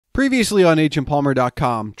Previously on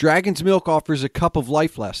agentpalmer.com, Dragon's Milk offers a cup of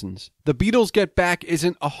life lessons. The Beatles Get Back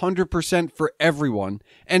isn't 100% for everyone,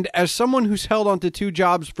 and as someone who's held onto 2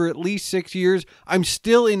 jobs for at least 6 years, I'm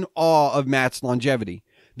still in awe of Matt's longevity.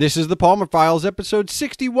 This is the Palmer Files, episode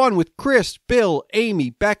 61, with Chris, Bill, Amy,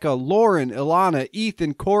 Becca, Lauren, Ilana,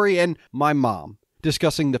 Ethan, Corey, and my mom,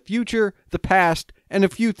 discussing the future, the past, and a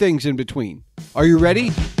few things in between. Are you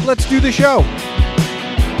ready? Let's do the show!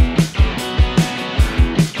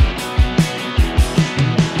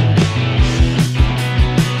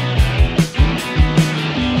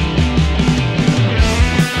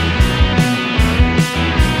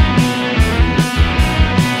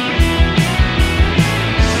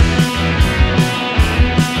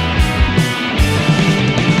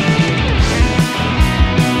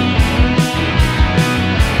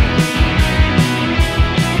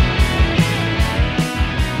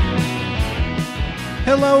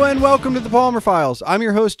 Hello and welcome to the Palmer Files. I'm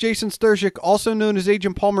your host, Jason Stershik, also known as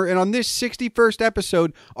Agent Palmer, and on this 61st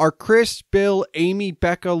episode are Chris, Bill, Amy,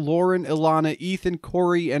 Becca, Lauren, Ilana, Ethan,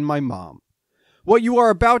 Corey, and my mom. What you are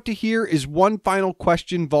about to hear is One Final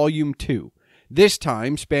Question Volume 2, this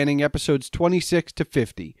time spanning episodes 26 to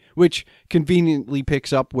 50, which conveniently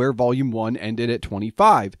picks up where Volume 1 ended at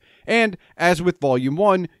 25. And, as with Volume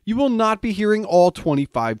 1, you will not be hearing all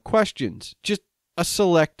 25 questions, just a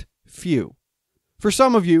select few. For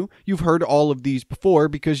some of you, you've heard all of these before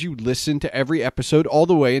because you listened to every episode all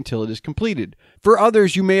the way until it is completed. For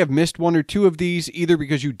others, you may have missed 1 or 2 of these either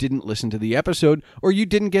because you didn't listen to the episode or you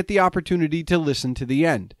didn't get the opportunity to listen to the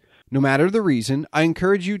end. No matter the reason, I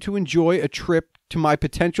encourage you to enjoy a trip to my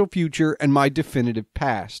potential future and my definitive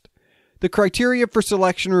past. The criteria for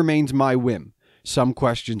selection remains my whim. Some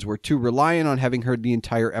questions were too reliant on having heard the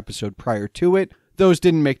entire episode prior to it. Those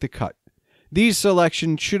didn't make the cut. These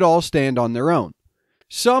selections should all stand on their own.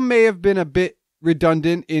 Some may have been a bit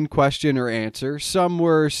redundant in question or answer. Some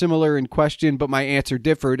were similar in question, but my answer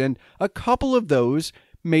differed. And a couple of those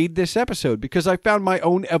made this episode because I found my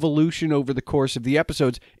own evolution over the course of the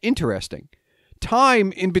episodes interesting.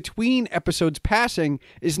 Time in between episodes passing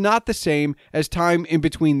is not the same as time in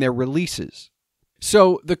between their releases.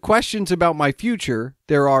 So the questions about my future,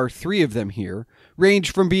 there are 3 of them here,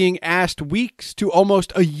 range from being asked weeks to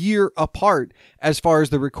almost a year apart as far as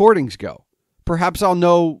the recordings go. Perhaps I'll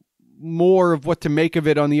know more of what to make of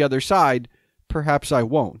it on the other side. Perhaps I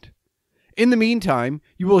won't. In the meantime,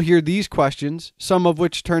 you will hear these questions, some of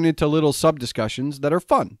which turn into little sub-discussions that are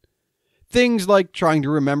fun. Things like trying to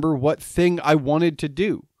remember what thing I wanted to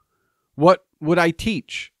do. What would I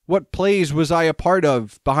teach? What plays was I a part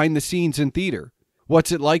of behind the scenes in theater?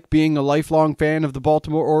 What's it like being a lifelong fan of the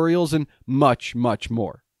Baltimore Orioles? And much, much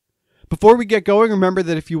more. Before we get going, remember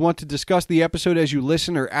that if you want to discuss the episode as you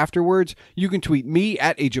listen or afterwards, you can tweet me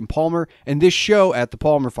at Agent Palmer and this show at The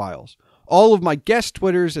Palmer Files. All of my guest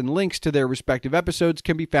Twitters and links to their respective episodes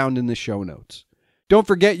can be found in the show notes. Don't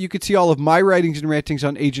forget, you can see all of my writings and rantings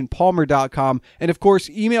on agentpalmer.com, and of course,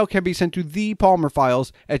 email can be sent to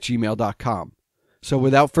thepalmerfiles@gmail.com. So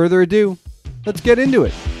without further ado, let's get into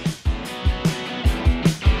it.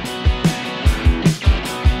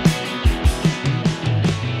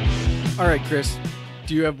 All right, Chris,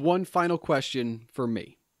 do you have one final question for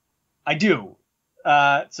me? I do.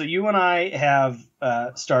 So you and I have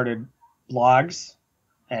started blogs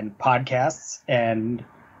and podcasts and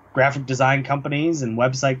graphic design companies and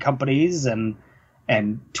website companies and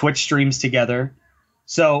Twitch streams together.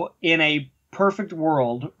 So in a perfect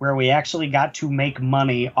world where we actually got to make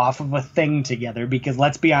money off of a thing together, because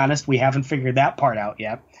let's be honest, we haven't figured that part out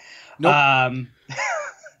yet. Nope.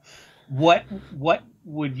 What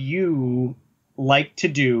would you like to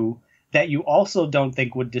do that you also don't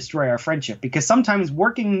think would destroy our friendship? Because sometimes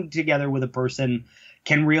working together with a person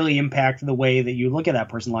can really impact the way that you look at that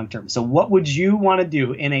person long term. So what would you want to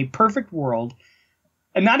do in a perfect world,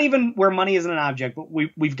 and not even where money isn't an object, but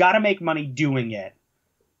we've got to make money doing it?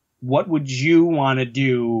 What would you want to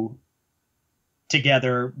do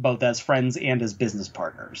together, both as friends and as business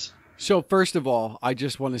partners? So first of all, I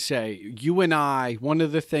just want to say, you and I, one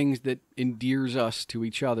of the things that endears us to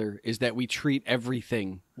each other is that we treat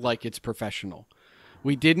everything like it's professional.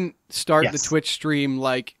 We didn't start the Twitch stream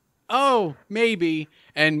like, oh, maybe,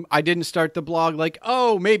 and I didn't start the blog like,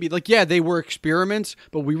 oh, maybe. Like, yeah, they were experiments,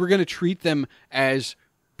 but we were going to treat them as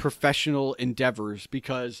professional endeavors,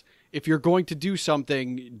 because if you're going to do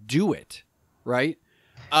something, do it, right?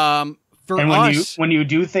 When you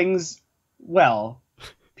do things well,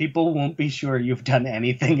 people won't be sure you've done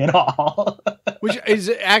anything at all. Which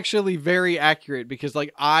is actually very accurate, because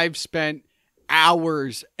like I've spent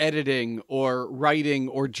hours editing or writing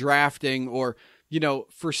or drafting or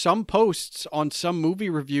for some posts on some movie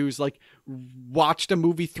reviews, like watched a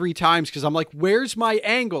movie 3 times because I'm like, where's my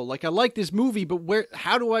angle? Like, I like this movie, but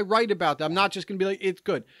how do I write about that? I'm not just going to be like, it's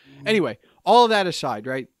good. Anyway, all of that aside,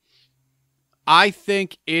 right? I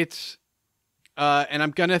think it's, and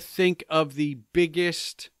I'm going to think of the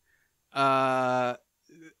biggest,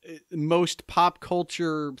 most pop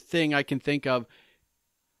culture thing I can think of.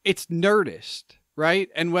 It's Nerdist, right?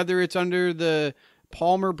 And whether it's under the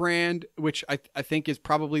Palmer brand, which I think is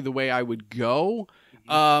probably the way I would go,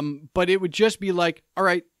 but it would just be like, all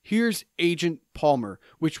right, here's Agent Palmer,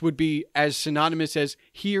 which would be as synonymous as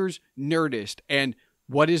here's Nerdist. And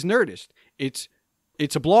what is Nerdist? It's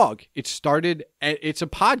a blog. It's a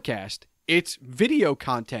podcast. It's video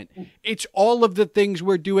content. It's all of the things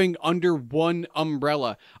we're doing under one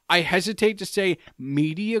umbrella. I hesitate to say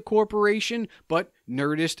media corporation, but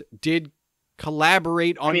Nerdist did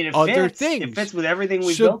collaborate on other things. It fits with everything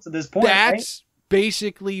we've built to this point. That's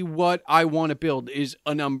basically what I want to build, is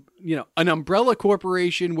an umbrella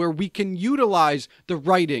corporation where we can utilize the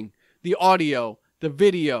writing, the audio, the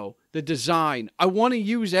video, the design. I want to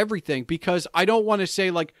use everything because I don't want to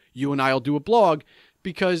say like you and I'll do a blog,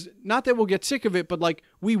 because not that we'll get sick of it, but like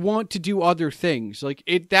we want to do other things. Like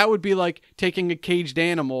that would be like taking a caged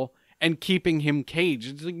animal and keeping him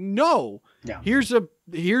caged. It's like, no, here's the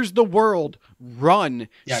world, run.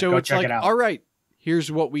 Yeah, so it's like, all right,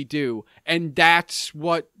 here's what we do. And that's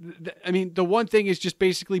what, the one thing is just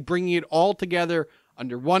basically bringing it all together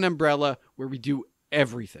under one umbrella where we do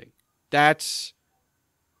everything. That's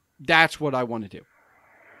what I want to do.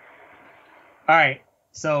 All right.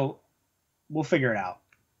 So we'll figure it out.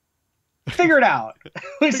 Figure it out.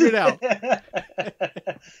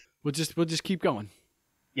 We'll just keep going.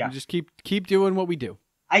 Yeah. We'll just keep doing what we do.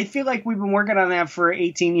 I feel like we've been working on that for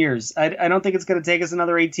 18 years. I don't think it's going to take us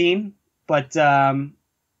another 18, but I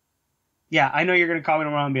know you're going to call me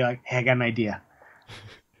tomorrow and be like, hey, I got an idea.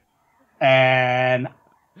 And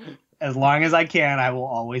as long as I can, I will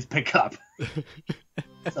always pick up.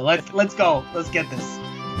 So let's go. Let's get this.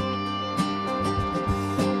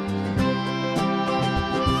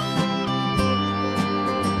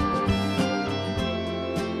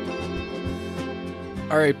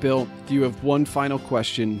 All right, Bill, do you have one final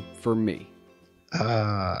question for me?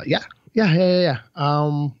 Yeah.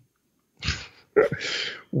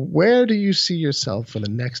 Where do you see yourself for the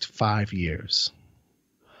next 5 years?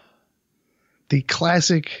 The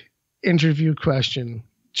classic interview question,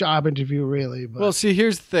 job interview, really. But... Well, see,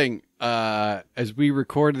 here's the thing. As we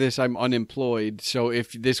record this, I'm unemployed. So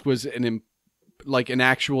if this was an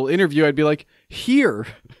actual interview, I'd be like, here.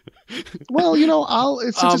 Well,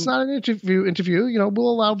 since it's not an interview, we'll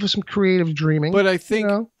allow for some creative dreaming. But I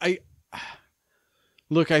think I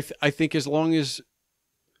think as long as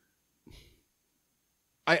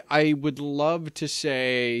I would love to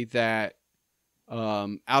say that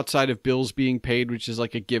outside of bills being paid, which is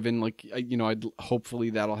like a given,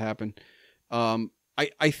 hopefully that'll happen.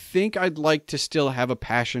 I think I'd like to still have a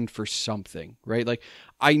passion for something, right? Like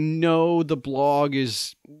I know the blog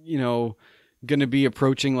is, going to be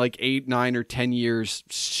approaching like 8, 9, or 10 years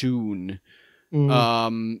soon.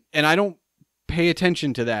 Mm-hmm. And I don't pay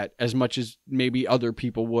attention to that as much as maybe other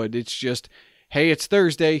people would. It's just, hey, it's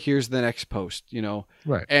Thursday. Here's the next post,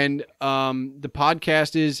 Right. And the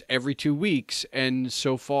podcast is every 2 weeks. And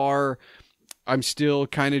so far I'm still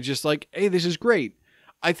kind of just like, hey, this is great.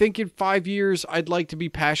 I think in 5 years, I'd like to be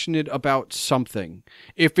passionate about something.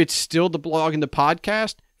 If it's still the blog and the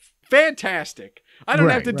podcast, fantastic. I don't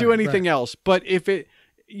have to do anything else, but if it,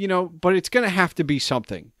 but it's going to have to be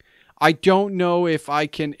something. I don't know if I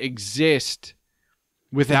can exist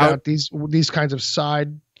without these kinds of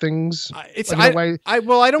side things. These side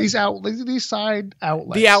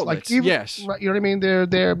outlets. The outlets, yes. You know what I mean?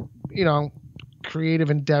 They're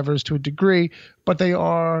creative endeavors to a degree, but they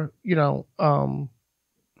are,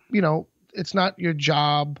 it's not your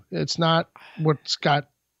job. It's not what's got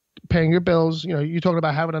paying your bills. You're talking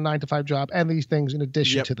about having a 9-to-5 job and these things in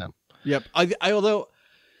addition to them. Yep. I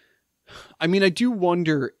do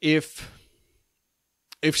wonder if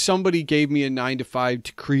somebody gave me a 9-to-5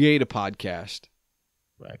 to create a podcast,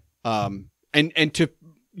 right? And to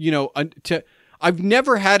I've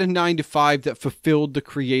never had a 9-to-5 that fulfilled the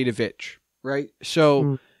creative itch, right?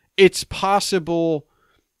 So it's possible,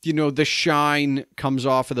 the shine comes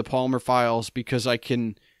off of the Palmer Files because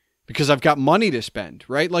I've got money to spend,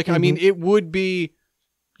 right? Like, it would be,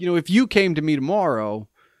 if you came to me tomorrow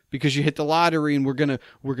because you hit the lottery and we're going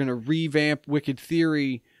to revamp Wicked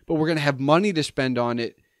Theory, but we're going to have money to spend on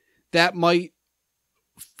it, that might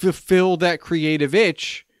fulfill that creative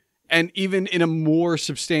itch. and even in a more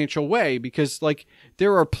substantial way, because like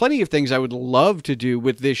there are plenty of things I would love to do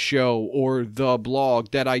with this show or the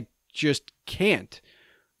blog that I just can't,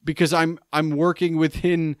 because I'm working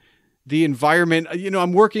within the environment.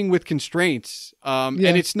 I'm working with constraints. And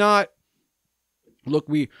it's not, look,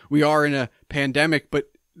 we are in a pandemic, but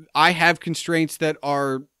I have constraints that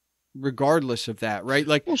are regardless of that, right?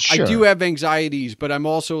 Like, well, sure. I do have anxieties, but I'm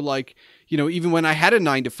also like, even when I had a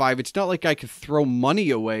 9-to-5, it's not like I could throw money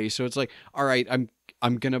away. So it's like, all right, I'm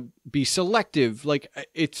going to be selective. Like,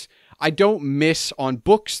 I don't miss on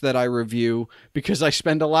books that I review, because I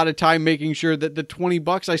spend a lot of time making sure that the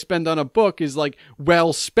 $20 I spend on a book is like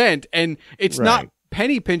well spent. And it's not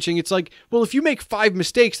penny pinching. It's like, well, if you make 5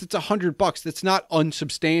 mistakes, that's $100. That's not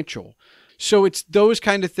unsubstantial. So it's those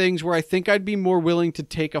kind of things where I think I'd be more willing to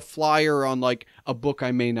take a flyer on like a book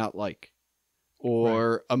I may not like,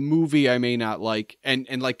 or a movie I may not like, and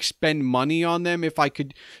like spend money on them if I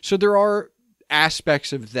could. So there are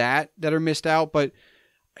aspects of that are missed out, but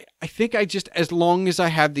I think as long as I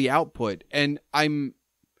have the output, and I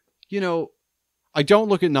don't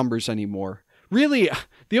look at numbers anymore. Really,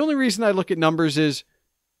 the only reason I look at numbers is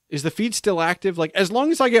the feed still active? Like, as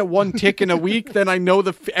long as I get 1 tick in a week, then I know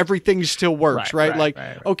everything still works, right?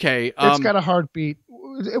 Okay. It's got a heartbeat.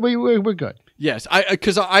 We're good. Yes.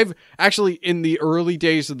 Because I've actually, in the early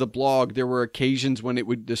days of the blog, there were occasions when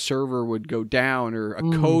the server would go down, or a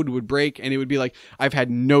code would break, and it would be like, I've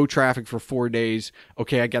had no traffic for 4 days.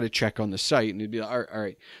 Okay, I got to check on the site. And it'd be like, all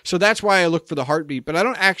right. So that's why I look for the heartbeat, but I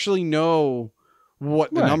don't actually know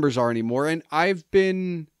what the numbers are anymore. And I've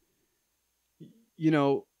been,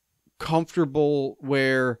 comfortable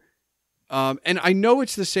where, and I know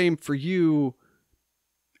it's the same for you,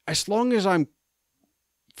 as long as I'm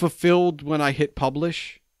fulfilled when I hit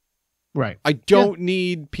publish. Right. I don't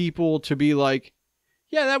need people to be like,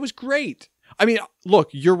 yeah, that was great. I mean, look,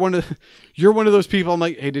 you're one of those people. I'm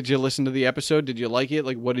like, hey, did you listen to the episode? Did you like it?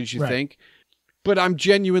 Like, what did you think? But I'm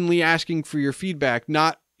genuinely asking for your feedback,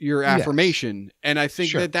 not your affirmation. Yes. And I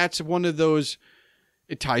think that's one of those.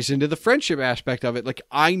 It ties into the friendship aspect of it. Like,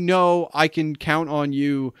 I know I can count on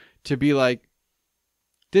you to be like,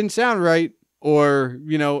 didn't sound right, or,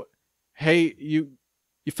 hey, you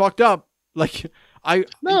fucked up. Like,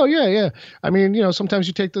 No, yeah. I mean, sometimes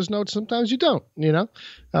you take those notes, sometimes you don't, There's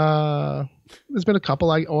been a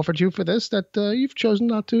couple I offered you for this that you've chosen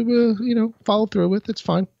not to, follow through with. It's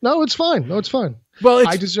fine. No, it's fine. Well,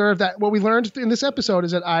 I deserve that. What we learned in this episode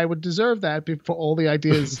is that I would deserve that for all the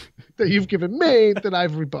ideas that you've given me that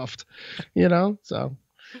I've rebuffed, so.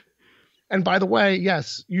 And by the way,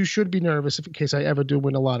 yes, you should be nervous in case I ever do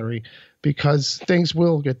win a lottery, because things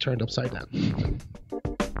will get turned upside down.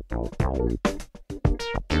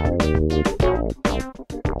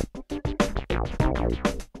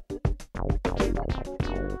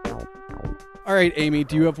 All right, Amy,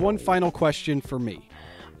 do you have one final question for me?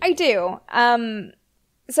 I do.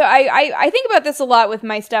 So I think about this a lot with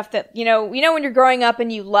my stuff that, when you're growing up and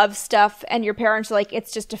you love stuff and your parents are like,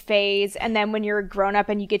 it's just a phase. And then when you're grown up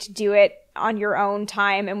and you get to do it on your own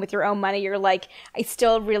time and with your own money, you're like, I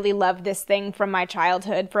still really love this thing from my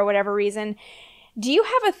childhood for whatever reason. Do you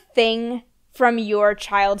have a thing from your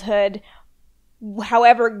childhood,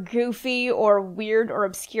 however goofy or weird or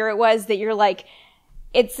obscure it was, that you're like,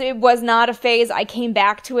 it was not a phase, I came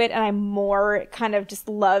back to it and I more kind of just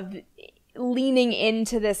love leaning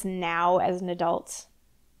into this now as an adult?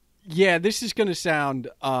 Yeah, this is going to sound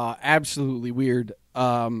absolutely weird.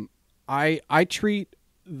 I treat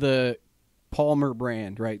the Palmer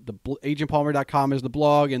brand, right? The agentpalmer.com is the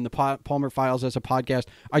blog, and the Palmer Files as a podcast.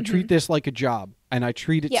 I treat this like a job, and I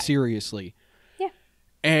treat it seriously. Yeah.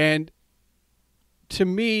 And to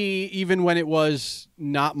me, even when it was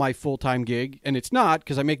not my full-time gig, and it's not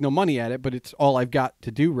because I make no money at it, but it's all I've got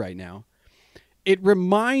to do right now, it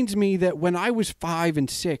reminds me that when I was 5 and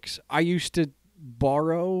 6, I used to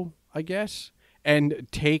borrow, I guess, and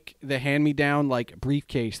take the hand-me-down like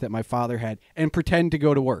briefcase that my father had and pretend to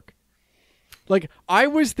go to work. Like, I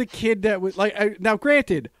was the kid that was like, now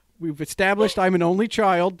granted, we've established I'm an only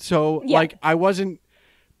child, so like I wasn't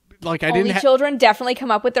like I only didn't. Children definitely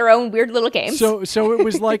come up with their own weird little games. So it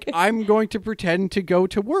was like I'm going to pretend to go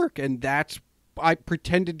to work, and I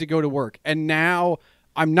pretended to go to work, and now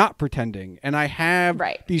I'm not pretending, and I have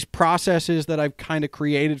these processes that I've kind of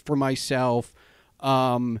created for myself,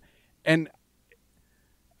 and I'm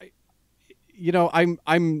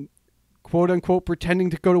quote unquote pretending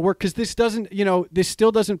to go to work because this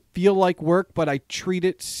still doesn't feel like work, but I treat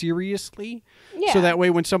it seriously. Yeah. So that way,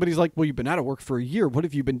 when somebody's like, "Well, you've been out of work for a year. What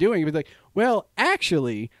have you been doing?" You'd be like, "Well,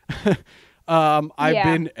 actually, I've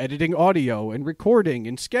been editing audio and recording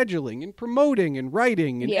and scheduling and promoting and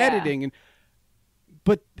writing and editing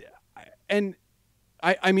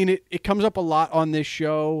I mean it comes up a lot on this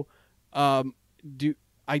show. I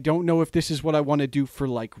don't know if this is what I want to do for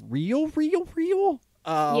like real.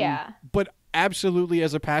 But absolutely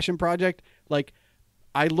as a passion project, like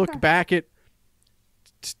I look back at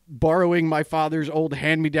borrowing my father's old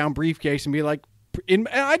hand-me-down briefcase and be like, and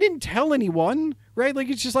I didn't tell anyone, right? Like,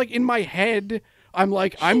 it's just like in my head, I'm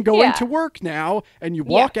like, I'm going to work now. And you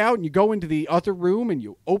walk out and you go into the other room and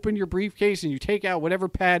you open your briefcase and you take out whatever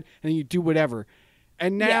pad and you do whatever.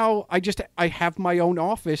 And now I have my own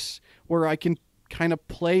office where I can kind of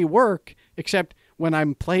play work, except when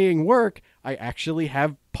I'm playing work, I actually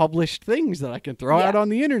have published things that I can throw out on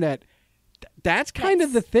the internet. That's kind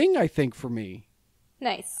of the thing, I think, for me.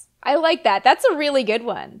 Nice. I like that. That's a really good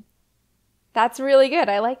one. That's really good.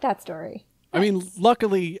 I like that story. I mean,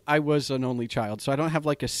 luckily, I was an only child, so I don't have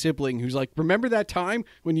like a sibling who's like, remember that time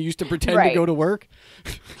when you used to pretend to go to work?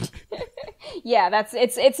 Yeah,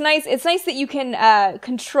 it's nice. It's nice that you can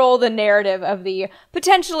control the narrative of the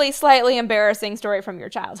potentially slightly embarrassing story from your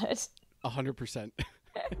childhood. 100%.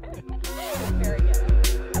 Very good.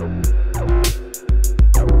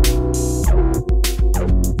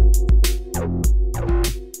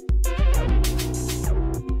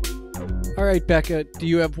 All right, Becca, do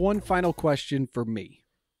you have one final question for me?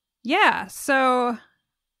 Yeah, so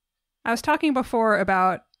I was talking before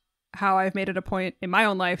about how I've made it a point in my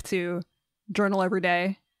own life to journal every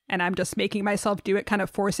day, and I'm just making myself do it, kind of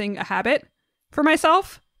forcing a habit for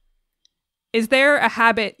myself. Is there a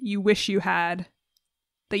habit you wish you had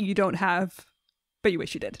that you don't have, but you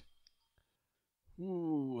wish you did?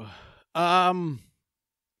 Ooh, I'm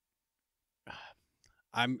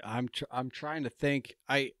trying to think.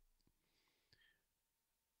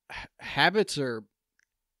 Habits are.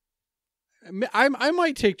 I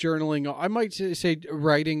might take journaling. I might say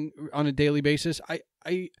writing on a daily basis.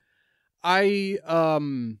 I've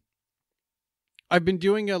been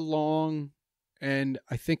doing a long, and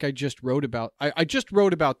I think I just wrote about. I just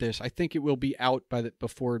wrote about this. I think it will be out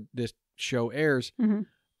before this show airs. Mm-hmm.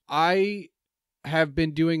 I have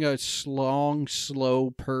been doing a long, slow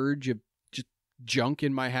purge of just junk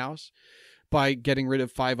in my house by getting rid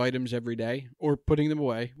of 5 items every day or putting them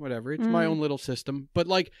away, whatever. It's my own little system. But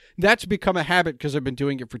like that's become a habit because I've been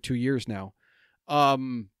doing it for 2 years now.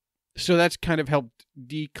 So that's kind of helped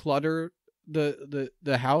declutter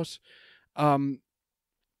the house.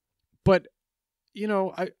 But you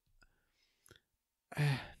know,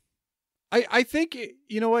 I think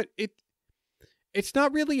you know what, it's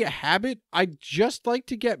not really a habit. I just like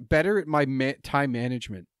to get better at my time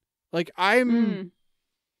management. Like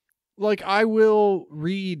Like I will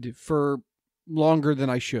read for longer than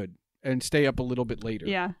I should and stay up a little bit later.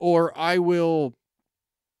 Yeah. Or I will,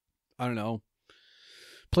 I don't know,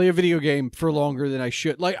 play a video game for longer than I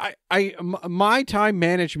should. Like my time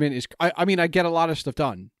management is, I mean, I get a lot of stuff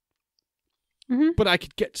done, but I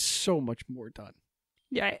could get so much more done.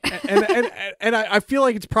 Yeah. and I feel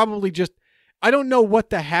like it's probably just, I don't know what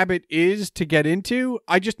the habit is to get into.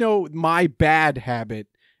 I just know my bad habit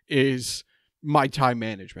is my time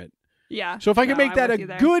management. Yeah. So if I could make that a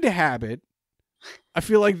good habit, I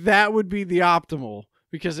feel like that would be the optimal,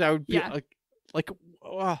 because I would be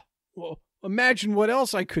well, imagine what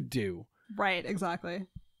else I could do. Right. Exactly.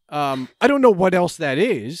 I don't know what else that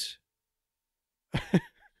is.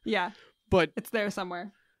 Yeah. But it's there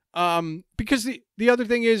somewhere. Because the other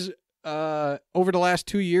thing is, over the last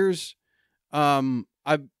 2 years, I've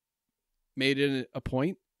made it a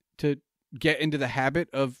point to get into the habit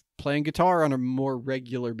of playing guitar on a more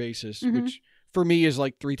regular basis, which for me is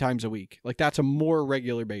like 3 times a week. Like that's a more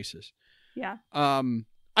regular basis. Yeah. I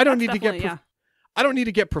don't need to get I don't need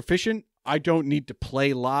to get proficient. I don't need to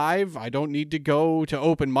play live. I don't need to go to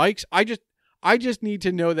open mics. I just need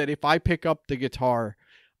to know that if I pick up the guitar,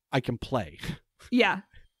 I can play. Yeah.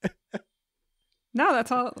 No,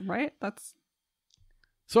 that's all right. That's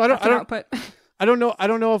so I don't output. I don't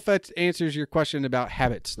know if that answers your question about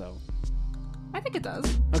habits though. I think it does.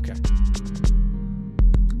 Okay.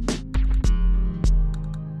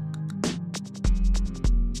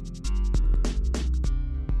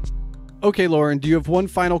 Okay, Lauren, do you have one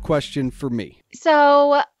final question for me?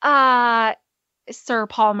 So, Sir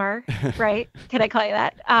Palmer, right? Can I call you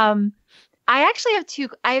that? I actually have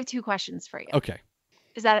two questions for you. Okay.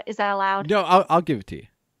 Is that allowed? No, I'll give it to you.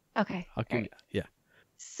 Okay. I'll give it. Yeah.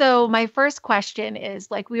 So my first question is,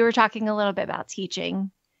 like, we were talking a little bit about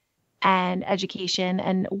teaching and education,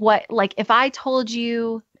 and what, like, if I told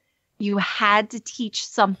you you had to teach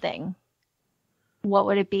something what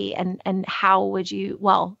would it be? And how would you,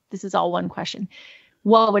 well, this is all one question.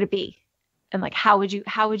 What would it be? And like, how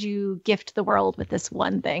would you gift the world with this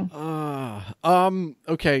one thing?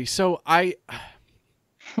 Okay. So all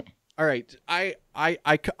right. I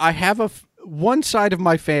have one side of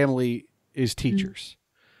my family is teachers.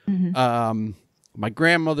 Mm-hmm. My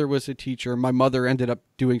grandmother was a teacher. My mother ended up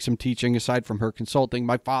doing some teaching aside from her consulting.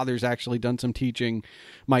 My father's actually done some teaching.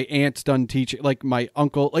 My aunt's done teaching. Like my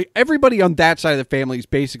uncle, like everybody on that side of the family is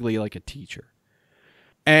basically like a teacher.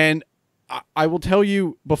 And I will tell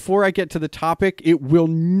you before I get to the topic, it will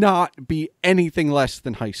not be anything less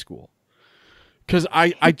than high school. Because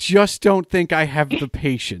I just don't think I have the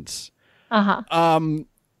patience. But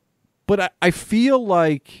I feel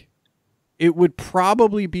like it would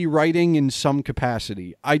probably be writing in some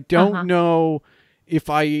capacity. I don't know if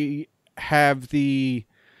I have I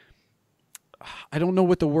don't know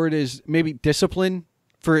what the word is, maybe discipline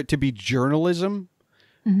for it to be journalism.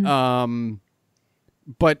 But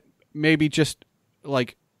maybe just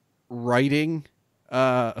like writing,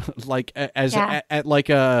 like at like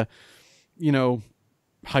a,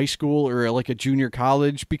 high school or like a junior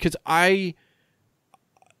college, because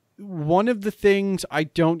one of the things I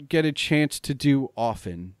don't get a chance to do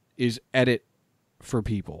often is edit for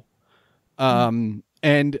people. And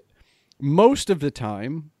most of the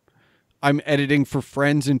time I'm editing for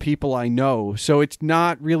friends and people I know. So it's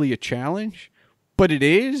not really a challenge, but it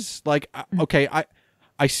is like, okay,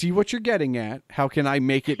 I see what you're getting at. How can I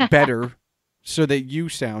make it better so that you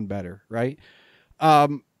sound better? Right.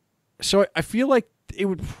 So I feel like it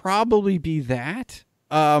would probably be that.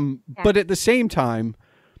 But at the same time,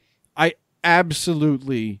 I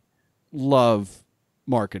absolutely love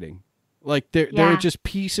marketing. Like there are just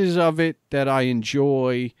pieces of it that I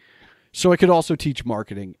enjoy. So I could also teach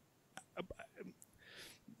marketing.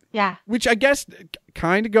 Yeah. Which I guess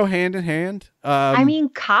kind of go hand in hand. I mean,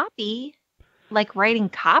 copy, like writing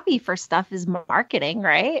copy for stuff is marketing,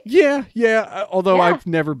 right? Yeah. Although I've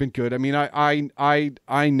never been good. I mean,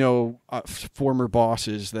 I know former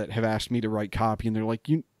bosses that have asked me to write copy, and they're like,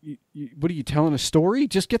 "You what are you telling a story?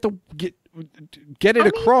 Just get it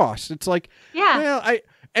across." It's like, well,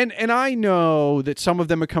 and I know that some of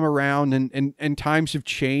them have come around, and times have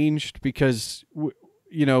changed because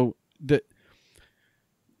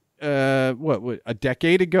a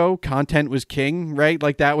decade ago, content was king, right?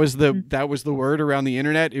 Like that was the word around the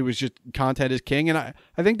internet. It was just content is king. And I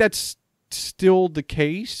think that's still the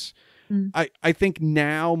case. I think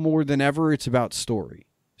now more than ever, it's about story.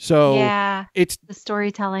 So it's the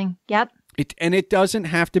storytelling. Yep. It doesn't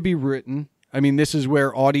have to be written. I mean, this is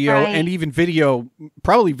where audio and even video,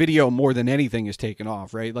 probably video more than anything, is taken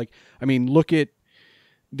off, right? Like, I mean, look at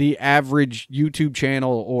the average YouTube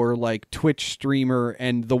channel or like Twitch streamer,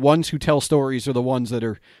 and the ones who tell stories are the ones that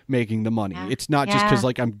are making the money. It's not just because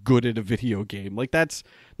like I'm good at a video game. Like it's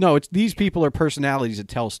these people are personalities that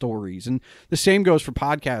tell stories, and the same goes for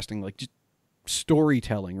podcasting, like just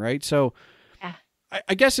storytelling, right? So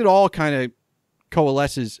I guess it all kind of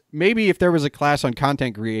coalesces. Maybe if there was a class on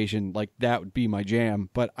content creation, like that would be my jam.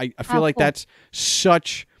 But I feel like that's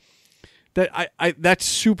such that that's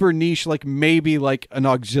super niche. Like maybe like an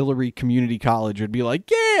auxiliary community college would be like,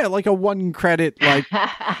 like a 1-credit like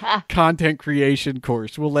content creation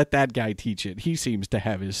course. We'll let that guy teach it. He seems to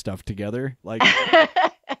have his stuff together. Like I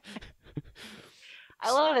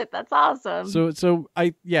love it. That's awesome. So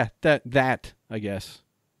that I guess.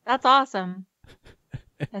 That's awesome.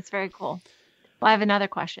 That's very cool. Well, I have another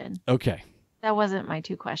question. Okay. That wasn't my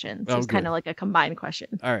 2 questions. It was kind of like a combined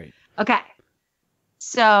question. All right. Okay.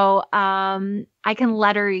 So I can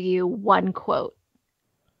letter you one quote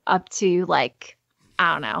up to like,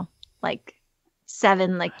 I don't know, like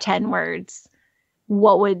 7, like 10 words.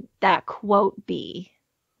 What would that quote be?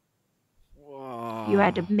 Whoa. You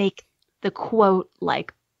had to make the quote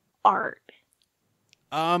like art.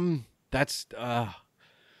 That's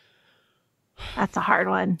a hard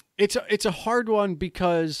one. It's a hard one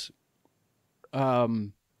because,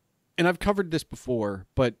 and I've covered this before,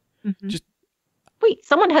 but just wait.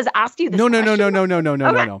 Someone has asked you this. No. Okay.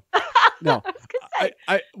 No.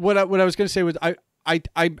 What I was going to say was I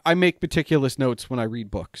make meticulous notes when I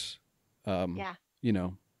read books. And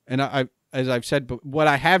as I've said, but what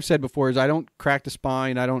I have said before is I don't crack the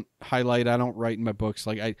spine. I don't highlight. I don't write in my books.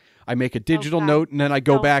 Like I make a digital note and then I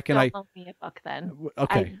go back and I loan me a book then.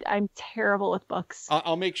 Okay. I'm terrible with books.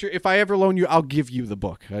 I'll make sure if I ever loan you, I'll give you the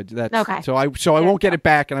book. That's okay. So I won't get it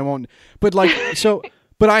back and I won't. But like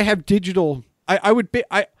but I have digital. I would be.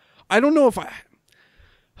 I don't know if I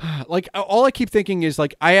like. All I keep thinking is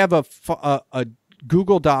like I have a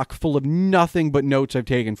Google Doc full of nothing but notes I've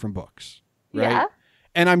taken from books. Right. Yeah.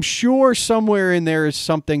 And I'm sure somewhere in there is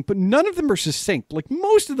something, but none of them are succinct. Like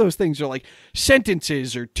most of those things are like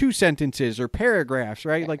sentences or 2 sentences or paragraphs,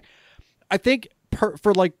 right? Like I think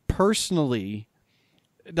for like personally,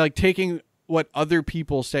 like taking what other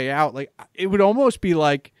people say out, like it would almost be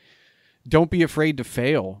like, don't be afraid to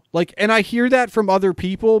fail. Like, and I hear that from other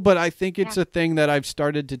people, but I think it's a thing that I've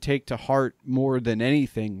started to take to heart more than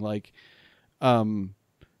anything. Like,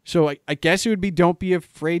 so I guess it would be don't be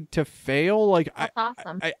afraid to fail. Like that's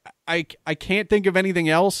awesome. I can't think of anything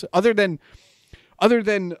else other than I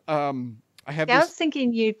was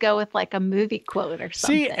thinking you'd go with like a movie quote or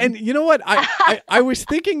something. See, and you know what? I was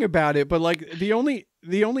thinking about it, but like the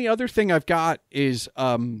only other thing I've got is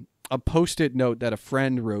a Post-it note that a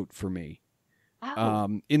friend wrote for me.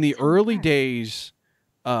 In the early days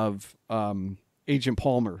of Agent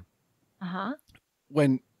Palmer.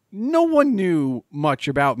 When no one knew much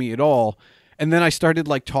about me at all. And then I started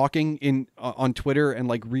like talking on Twitter and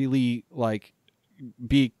like really like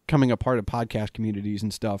becoming a part of podcast communities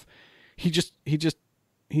and stuff. He just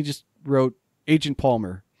wrote Agent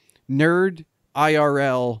Palmer, nerd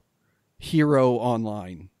IRL, hero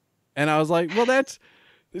online. And I was like, well, that's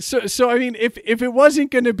so I mean, if it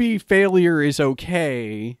wasn't going to be failure is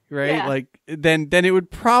okay, right? Yeah. Like then it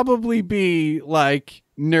would probably be like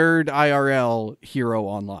nerd IRL, hero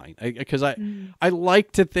online. Because I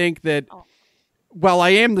like to think that while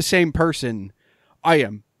I am the same person,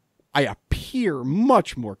 I appear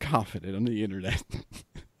much more confident on the internet.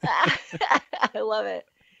 I love it.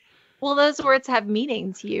 Well, those words have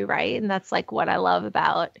meaning to you, right? And that's like what I love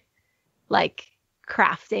about like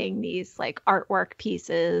crafting these like artwork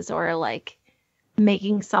pieces or like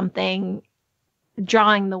making something,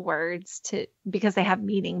 drawing the words because they have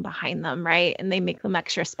meaning behind them, right? And they make them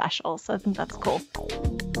extra special. So I think that's cool.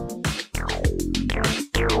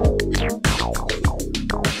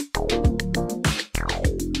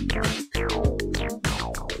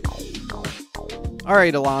 All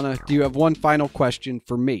right, Ilana, do you have one final question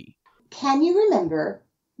for me? Can you remember,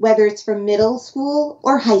 whether it's from middle school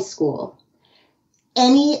or high school,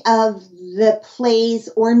 any of the plays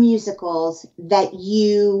or musicals that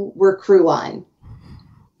you were crew on?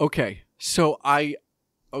 Okay, so high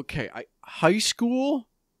school,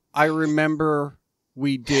 I remember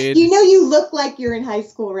we did. You know, you look like you're in high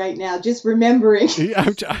school right now, just remembering.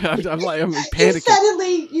 I'm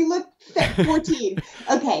panicking. You look 14.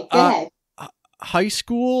 Okay, go ahead. High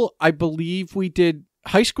school, I believe we did.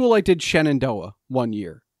 High school, I did Shenandoah one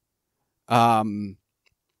year.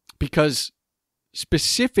 Because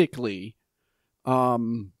specifically,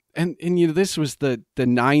 and you know, this was the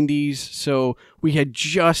 90s, so we had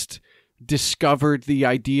just discovered the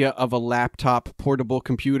idea of a laptop portable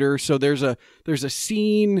computer. So there's a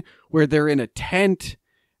scene where they're in a tent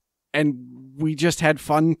and we just had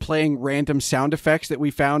fun playing random sound effects that we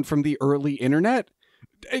found from the early internet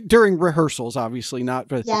during rehearsals, obviously not,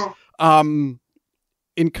 but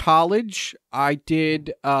in college I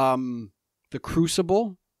did The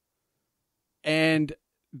Crucible, and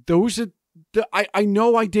those are I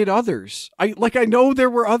know I did others. I know there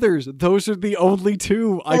were others. Those are the only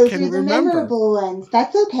two I can remember. Those are the memorable ones.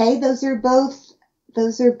 That's okay. Those are both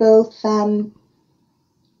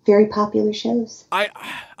very popular shows.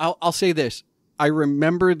 I'll say this. I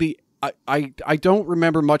remember I don't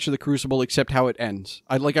remember much of The Crucible except how it ends.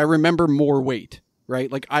 I remember more weight,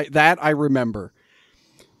 right? I remember.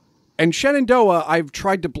 And Shenandoah, I've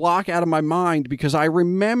tried to block out of my mind because I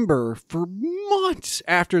remember for months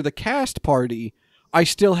after the cast party, I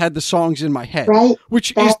still had the songs in my head, right?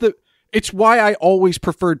 It's why I always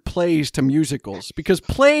preferred plays to musicals, because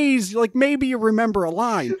plays, like maybe you remember a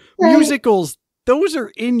line. Right. Musicals, those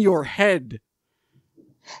are in your head.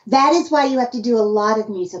 That is why you have to do a lot of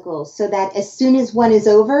musicals, so that as soon as one is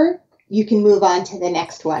over, you can move on to the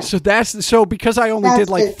next one. So because I only did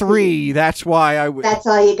like 3, that's why I would. That's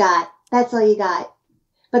all you got.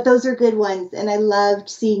 But those are good ones, and I loved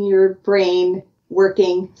seeing your brain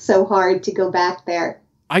working so hard to go back there.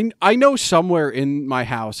 I know somewhere in my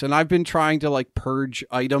house, and I've been trying to like purge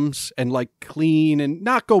items and like clean and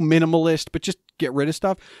not go minimalist, but just get rid of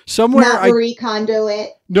stuff. Somewhere not Marie Kondo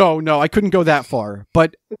it. No, I couldn't go that far.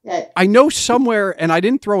 But I know somewhere, and I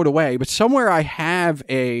didn't throw it away, but somewhere I have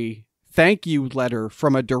a thank you letter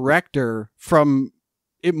from a director from,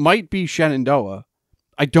 it might be Shenandoah.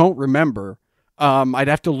 I don't remember. I'd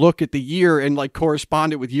have to look at the year and like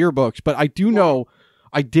correspond it with yearbooks, but I do know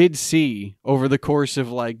I did see over the course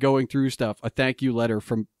of like going through stuff a thank you letter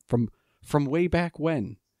from way back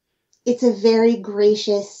when. It's a very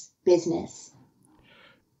gracious business.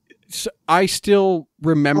 So I still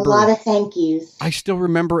remember a lot of thank yous. I still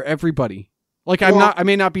remember everybody. Like I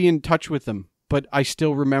may not be in touch with them, but I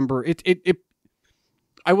still remember it.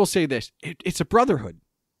 I will say this: it's a brotherhood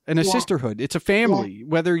and a sisterhood. It's a family.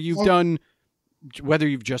 Whether you've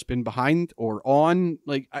just been behind or on,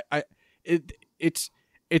 like it's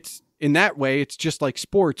in that way. It's just like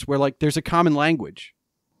sports, where like there's a common language.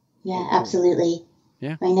 Yeah, absolutely.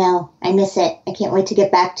 Yeah, I know. I miss it. I can't wait to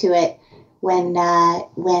get back to it when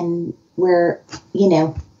we're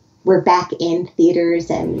back in theaters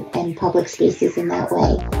and public spaces in that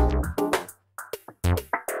way.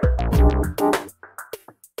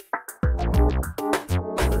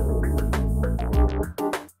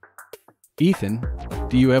 Ethan,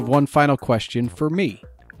 do you have one final question for me?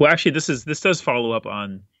 Well, actually, this does follow up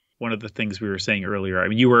on one of the things we were saying earlier. I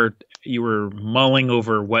mean, you were mulling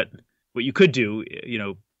over what you could do,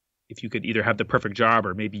 if you could either have the perfect job,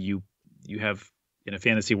 or maybe you have, in a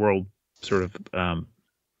fantasy world, sort of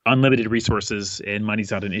unlimited resources and money's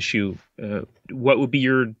not an issue. What would be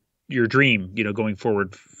your dream, going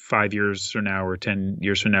forward 5 years from now or 10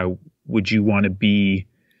 years from now? Would you want to be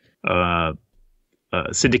a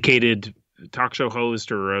syndicated talk show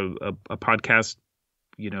host, or a podcast,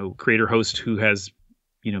 creator host who has,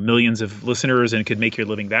 millions of listeners and could make your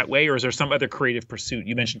living that way? Or is there some other creative pursuit?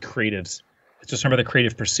 You mentioned creatives. Is there some other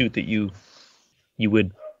creative pursuit that you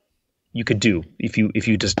could do if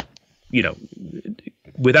you just,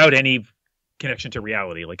 without any connection to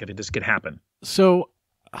reality, like if it just could happen? So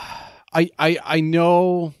I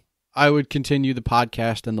know I would continue the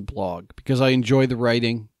podcast and the blog because I enjoy the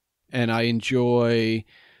writing and I enjoy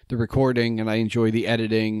the recording and I enjoy the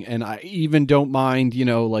editing, and I even don't mind,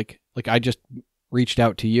 like I just reached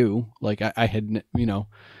out to you, like I had,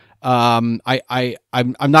 I'm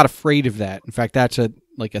not afraid of that. In fact, that's a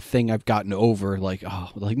thing I've gotten over. Like,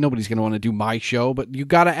 like nobody's gonna want to do my show, but you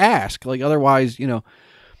got to ask. Like otherwise,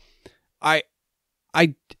 I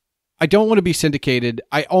don't want to be syndicated.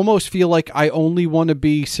 I almost feel like I only want to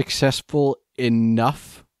be successful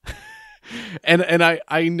enough. And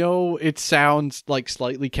I know it sounds like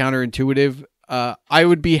slightly counterintuitive. I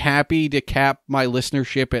would be happy to cap my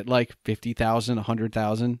listenership at like 50,000,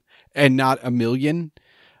 100,000 and not 1 million.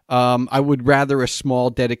 I would rather a small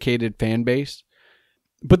dedicated fan base.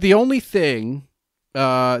 But the only thing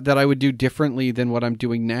that I would do differently than what I'm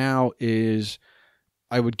doing now is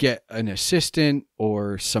I would get an assistant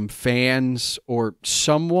or some fans or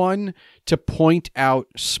someone to point out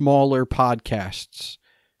smaller podcasts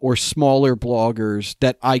or smaller bloggers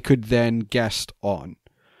that I could then guest on.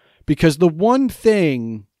 Because the one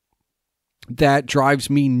thing that drives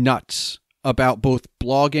me nuts about both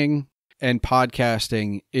blogging and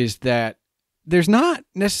podcasting is that there's not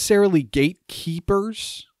necessarily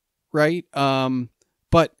gatekeepers, right?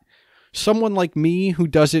 But someone like me who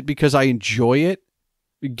does it because I enjoy it,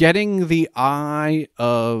 getting the eye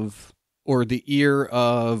of, or the ear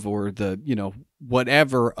of, or the,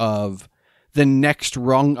 whatever of the next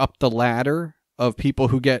rung up the ladder of people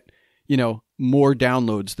who get, more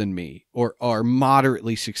downloads than me or are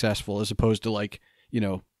moderately successful, as opposed to like,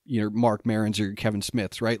 your Mark Marons or your Kevin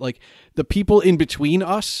Smiths, right? Like the people in between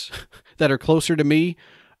us that are closer to me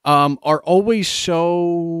are always so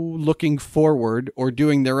looking forward or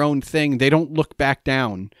doing their own thing. They don't look back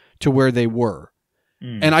down to where they were.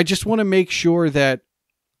 And I just want to make sure that,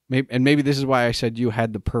 maybe this is why I said you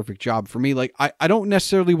had the perfect job for me. Like I don't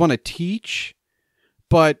necessarily want to teach,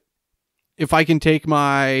 but if I can take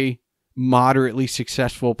my moderately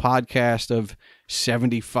successful podcast of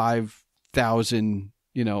 75,000,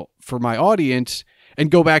 for my audience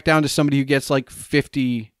and go back down to somebody who gets like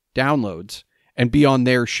 50 downloads and be on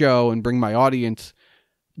their show and bring my audience,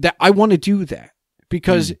 that I want to do that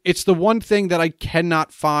because it's the one thing that I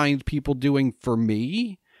cannot find people doing for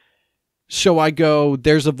me. So I go,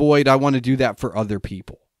 there's a void. I want to do that for other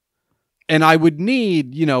people. And I would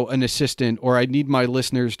need, an assistant, or I'd need my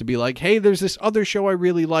listeners to be like, hey, there's this other show I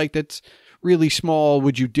really like that's really small.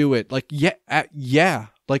 Would you do it? Like, yeah,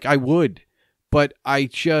 like I would. But I'm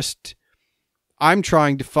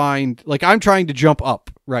trying to jump up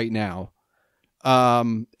right now.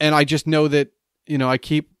 And I just know that,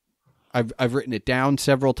 I've written it down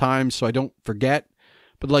several times so I don't forget.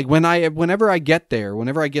 But like whenever I get there,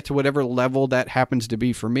 whenever I get to whatever level that happens to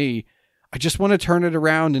be for me, I just want to turn it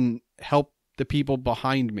around and help the people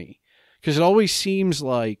behind me. Because it always seems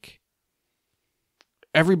like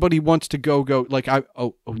everybody wants to go like I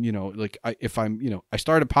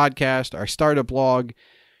start a podcast or I start a blog,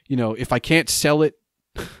 if I can't sell it,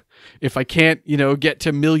 if I can't, get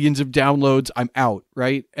to millions of downloads, I'm out,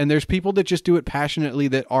 right? And there's people that just do it passionately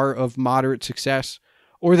that are of moderate success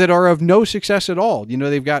or that are of no success at all.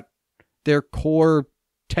 They've got their core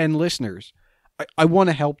 10 listeners. I want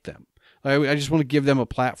to help them. I just want to give them a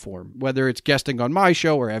platform, whether it's guesting on my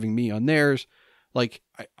show or having me on theirs. Like,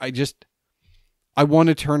 I want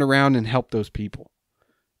to turn around and help those people.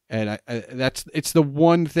 And it's the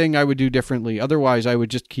one thing I would do differently. Otherwise, I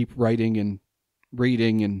would just keep writing and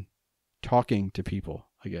reading and talking to people,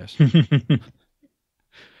 I guess.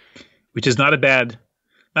 Which is not a bad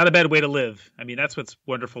way to live. I mean, that's what's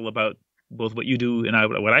wonderful about both what you do and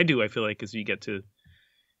what I do. I feel like is you get to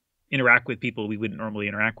interact with people we wouldn't normally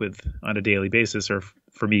interact with on a daily basis, or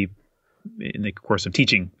for me, in the course of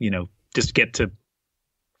teaching, just get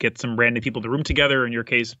some random people in the room together. In your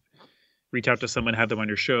case, reach out to someone, have them on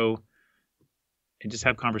your show, and just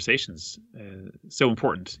have conversations. So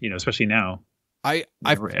important, especially now.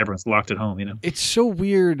 Everyone's locked at home, It's so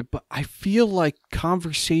weird, but I feel like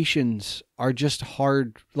conversations are just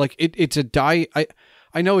hard. Like it's a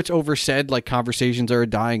I know it's oversaid, like conversations are a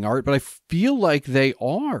dying art, but I feel like they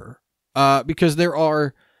are. Because there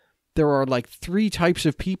are like 3 types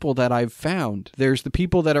of people that I've found. There's the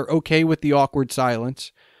people that are okay with the awkward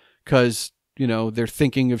silence because, they're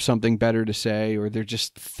thinking of something better to say, or they're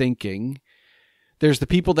just thinking. There's the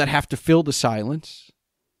people that have to fill the silence.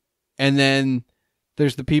 And then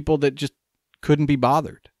there's the people that just couldn't be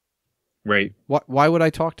bothered. Right. Why would I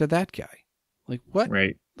talk to that guy? Like, what?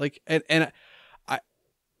 Right. Like,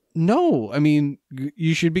 no, I mean,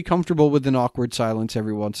 you should be comfortable with an awkward silence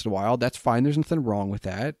every once in a while. That's fine. There's nothing wrong with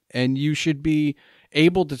that. And you should be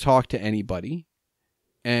able to talk to anybody.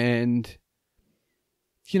 And,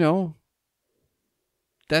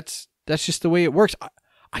 that's just the way it works.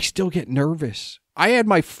 I still get nervous. I had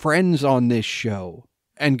my friends on this show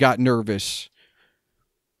and got nervous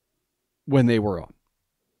when they were on.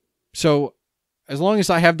 So as long as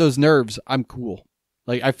I have those nerves, I'm cool.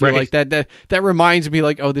 Like, I feel like that reminds me,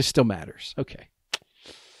 like, oh, this still matters. Okay.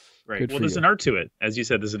 Right. Well, there's an art to it. As you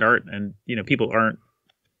said, there's an art. And, people aren't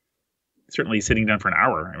certainly sitting down for an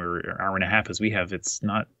hour or an hour and a half as we have. It's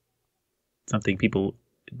not something people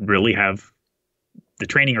really have the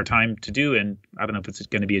training or time to do. And I don't know if it's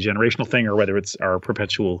going to be a generational thing or whether it's our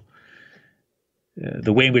perpetual,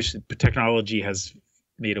 the way in which technology has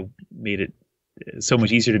made it so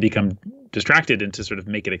much easier to become distracted and to sort of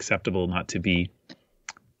make it acceptable not to be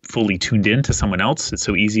fully tuned in to someone else. It's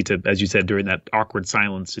so easy to, as you said, during that awkward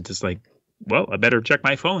silence, it's just like, well, I better check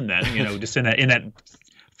my phone then, just in that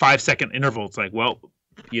 5-second interval. It's like, well,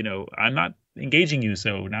 I'm not engaging you,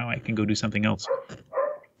 so now I can go do something else.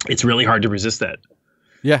 It's really hard to resist that.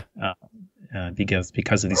 Yeah.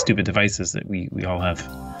 Because of these stupid devices that we all have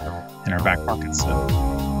in our back pockets. So.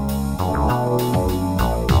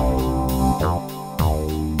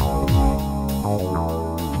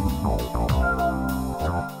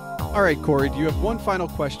 All right, Corey, do you have one final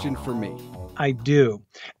question for me? I do.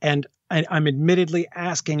 And I'm admittedly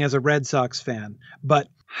asking as a Red Sox fan, but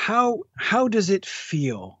how does it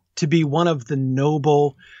feel to be one of the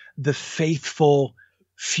noble, the faithful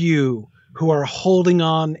few who are holding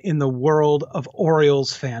on in the world of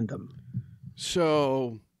Orioles fandom?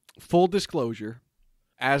 So, full disclosure,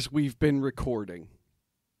 as we've been recording,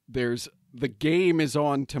 the game is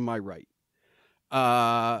on to my right.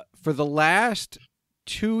 For the last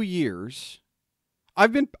 2 years,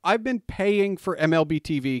 I've been paying for MLB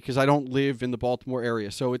TV because I don't live in the Baltimore area,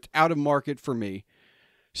 so it's out of market for me.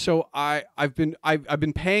 So I've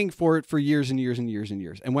been paying for it for years and years and years and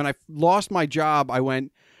years. And when I lost my job, I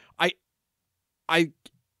went,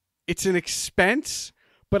 it's an expense,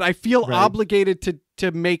 but I feel obligated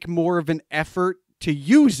to make more of an effort to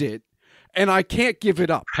use it, and I can't give it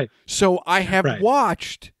up. Right. So I have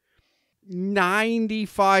watched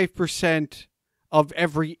 95% of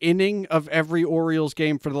every inning of every Orioles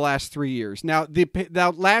game for the last 3 years. Now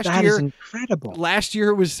last that year is incredible. Last year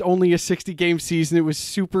it was only a 60-game season. It was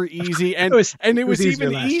super easy, and it was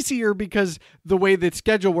even easier because the way that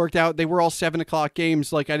schedule worked out, they were all 7:00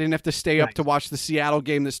 games. Like I didn't have to stay up to watch the Seattle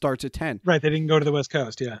game that starts at 10. Right, they didn't go to the West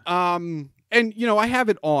Coast. Yeah. And I have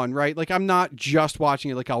it on, right? Like I'm not just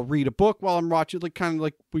watching it. Like I'll read a book while I'm watching, like kind of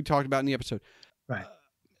like we talked about in the episode. Right.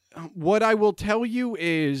 What I will tell you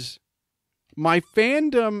is, my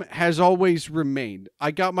fandom has always remained.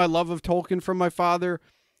 I got my love of Tolkien from my father.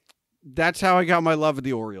 That's how I got my love of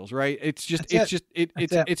the Orioles, right?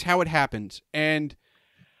 It's how it happens. And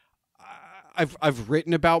I've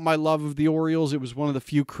written about my love of the Orioles. It was one of the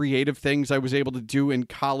few creative things I was able to do in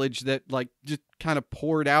college that like just kind of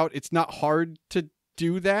poured out. It's not hard to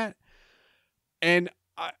do that. And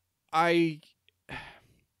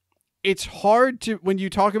it's hard to, when you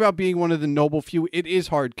talk about being one of the noble few, it is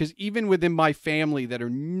hard because even within my family that are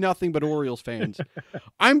nothing but Orioles fans,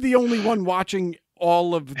 I'm the only one watching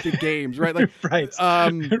all of the games, right? Like,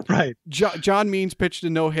 right. John Means pitched a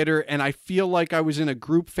no-hitter, and I feel like I was in a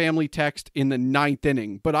group family text in the 9th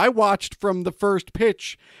inning, but I watched from the first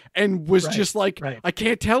pitch and was just like, I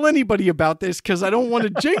can't tell anybody about this because I don't want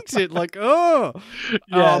to jinx it. Like,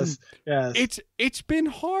 yes. It's been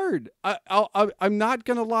hard. I'm not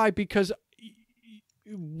gonna lie, because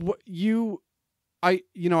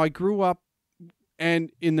I grew up,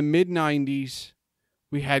 and in the mid 90s,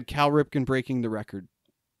 we had Cal Ripken breaking the record.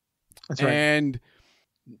 That's right. And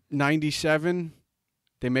 97,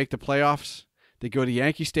 they make the playoffs. They go to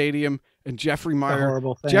Yankee Stadium, and Jeffrey Mayer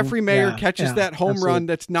catches that home run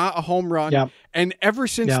that's not a home run. Yep. And ever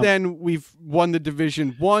since then, we've won the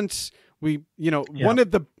division once. One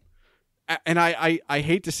of the, and I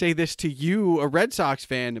hate to say this to you, a Red Sox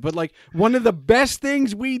fan, but like one of the best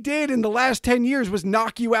things we did in the last 10 years was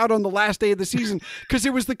knock you out on the last day of the season, because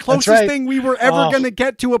it was the closest thing we were ever going to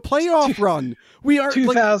get to a playoff run. We are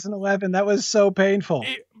 2011. That was so painful.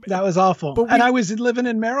 That was awful. And I was living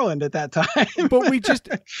in Maryland at that time. But we just,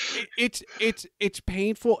 it's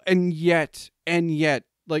painful. And yet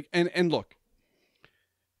like, and look,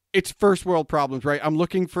 it's first world problems, right? I'm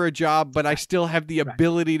looking for a job, but I still have the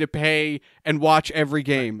ability to pay and watch every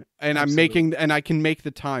game, and I can make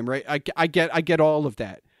the time, right? I get all of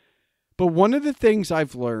that. But one of the things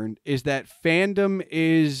I've learned is that fandom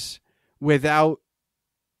is without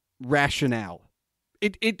rationale.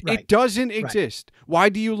 It doesn't exist. Why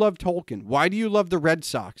do you love Tolkien? Why do you love the Red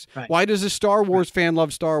Sox? Why does a Star Wars fan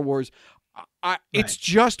love Star Wars? It's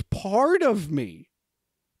just part of me.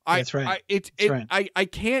 That's right. I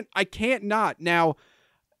can't not. Now,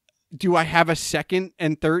 do I have a second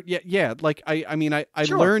and third? Yeah. Like I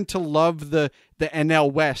learned to love the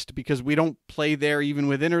NL West because we don't play there even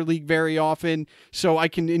with interleague very often, so I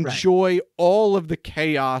can enjoy all of the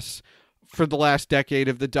chaos for the last decade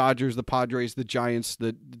of the Dodgers, the Padres, the Giants,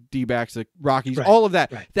 the D-backs, the Rockies, all of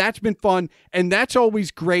that. That's been fun, and that's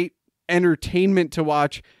always great entertainment to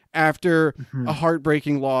watch after a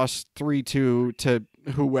heartbreaking loss 3-2 to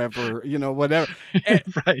whoever, whatever. And,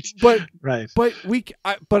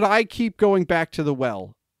 but I keep going back to the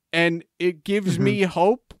well, and it gives me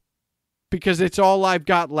hope because it's all I've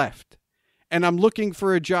got left, and I'm looking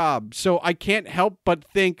for a job. So I can't help but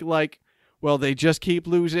think like, well, they just keep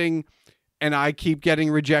losing and I keep getting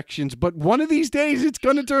rejections, but one of these days it's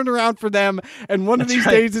going to turn around for them, and one of these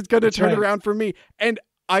days it's going to turn around for me. And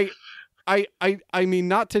I mean,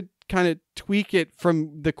 not to kind of tweak it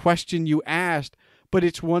from the question you asked, but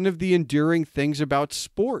it's one of the enduring things about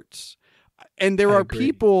sports. And there are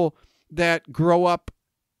people that grow up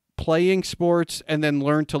playing sports and then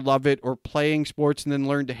learn to love it, or playing sports and then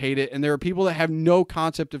learn to hate it. And there are people that have no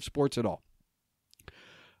concept of sports at all.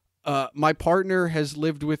 My partner has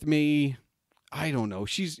lived with me. I don't know.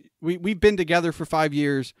 We've been together for 5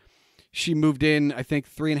 years. She moved in, I think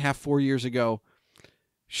 3.5, 4 years ago.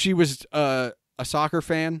 She was a soccer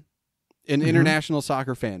fan, an international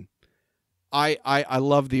soccer fan. I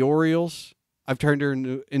love the Orioles. I've turned her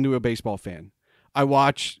into a baseball fan. I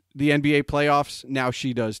watch the NBA playoffs. Now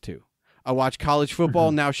she does too. I watch college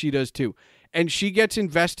football. Now she does too. And she gets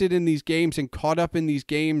invested in these games and caught up in these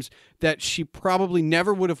games that she probably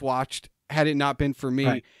never would have watched had it not been for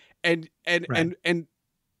me. And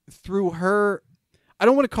through her, I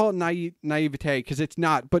don't want to call it naivete because it's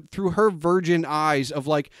not, but through her virgin eyes of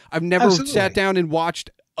like, I've never sat down and watched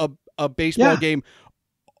a baseball game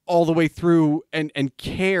all the way through and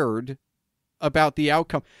cared about the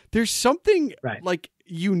outcome. There's something like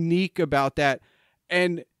unique about that.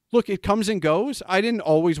 And look, it comes and goes. I didn't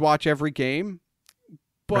always watch every game,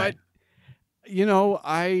 but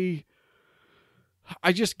I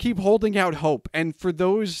just keep holding out hope. And for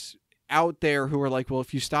those out there who are like, well,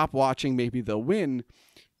 if you stop watching, maybe they'll win.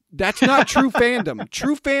 That's not true fandom.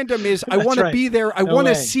 True fandom is I want to be there. I want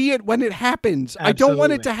to see it when it happens. I don't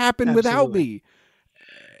want it to happen without me.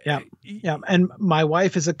 Yeah. And my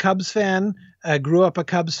wife is a Cubs fan, grew up a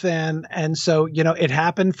Cubs fan. And so, it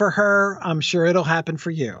happened for her. I'm sure it'll happen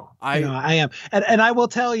for you. I am. And I will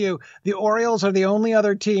tell you, the Orioles are the only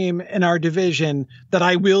other team in our division that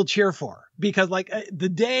I will cheer for, because like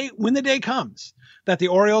when the day comes that the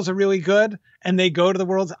Orioles are really good and they go to the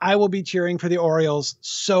Worlds, I will be cheering for the Orioles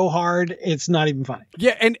so hard. It's not even funny.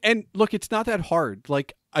 Yeah. And look, it's not that hard.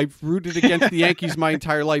 Like, I've rooted against the Yankees my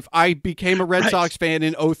entire life. I became a Red Sox fan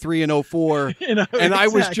in 2003 and 2004. And I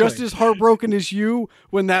was just as heartbroken as you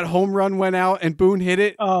when that home run went out and Boone hit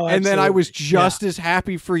it. Oh, and then I was just as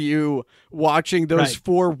happy for you watching those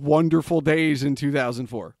 4 wonderful days in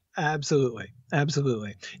 2004. Absolutely.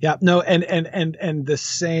 Absolutely. Yeah. No, and the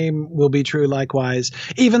same will be true likewise,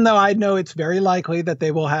 even though I know it's very likely that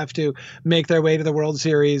they will have to make their way to the World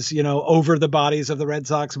Series, over the bodies of the Red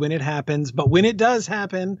Sox when it happens. But when it does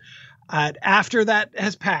happen, after that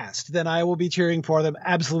has passed, then I will be cheering for them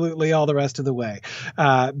absolutely all the rest of the way,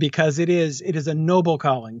 because it is a noble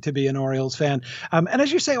calling to be an Orioles fan. And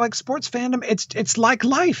as you say, like sports fandom, it's like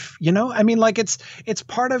life, I mean, like it's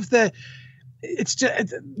part of it's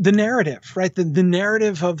just the narrative, right? The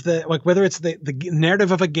narrative of whether it's the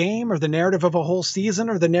narrative of a game or the narrative of a whole season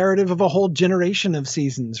or the narrative of a whole generation of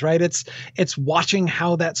seasons, right? It's watching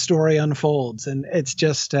how that story unfolds. And it's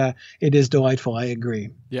just, it is delightful. I agree.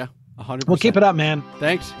 Yeah. 100%. Well, keep it up, man.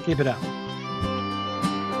 Thanks. Keep it up.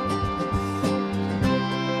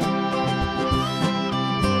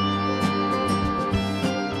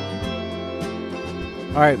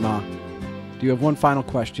 All right, Ma. Do you have one final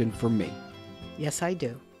question for me? Yes, I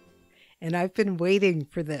do. And I've been waiting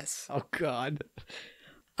for this. Oh, God.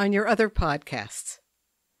 On your other podcasts,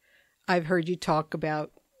 I've heard you talk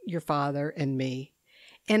about your father and me.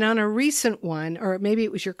 And on a recent one, or maybe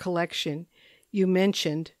it was your collection, you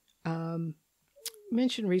mentioned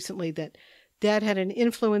recently that Dad had an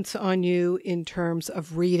influence on you in terms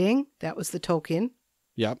of reading. That was the Tolkien.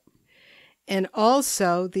 Yep. And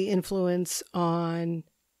also the influence on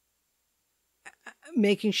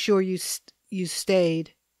making sure you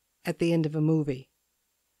stayed at the end of a movie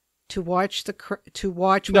to watch what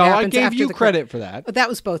happens. No, I gave you credit for that. That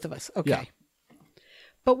was both of us. Okay. Yeah.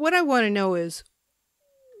 But what I want to know is,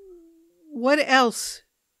 what else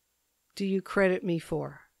do you credit me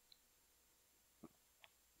for?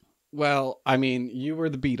 Well, I mean, you were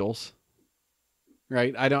the Beatles,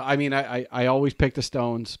 right? I always pick the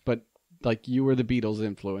Stones, but like you were the Beatles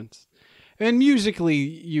influence. And musically,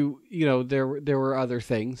 you know, there were other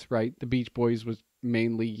things, right? The Beach Boys was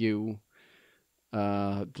mainly you.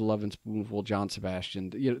 The Love and Spoonful, John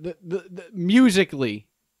Sebastian. You know, the musically,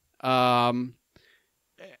 I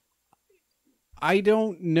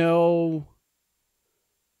don't know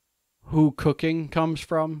who cooking comes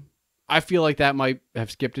from. I feel like that might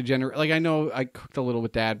have skipped a generation. Like I know I cooked a little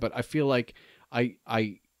with Dad, but I feel like I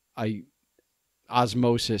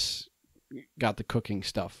osmosis got the cooking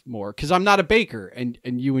stuff more because I'm not a baker, and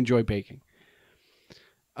you enjoy baking.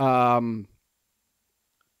 I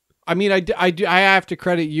mean, I have to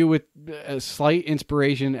credit you with a slight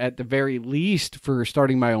inspiration at the very least for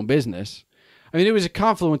starting my own business. I mean, it was a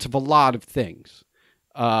confluence of a lot of things.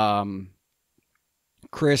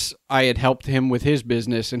 Chris, I had helped him with his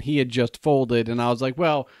business and he had just folded, and I was like,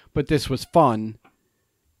 well, but this was fun.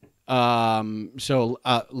 So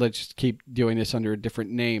let's just keep doing this under a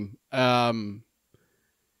different name. But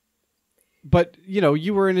you know,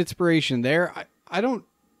 you were an inspiration there. I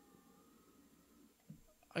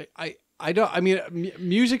mean,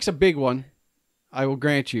 music's a big one, I will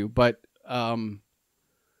grant you, but I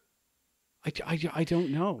don't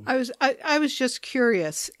know. I was just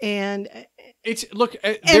curious, and it's look.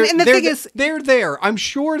 And the thing is, they're there. I'm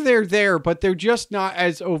sure they're there, but they're just not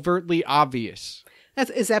as overtly obvious.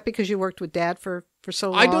 Is that because you worked with Dad for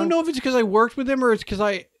so long? I don't know if it's because I worked with him or it's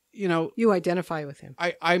because you identify with him.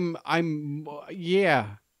 I'm yeah.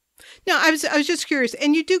 No, I was just curious,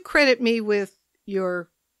 and you do credit me with your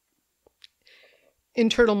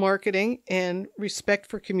internal marketing and respect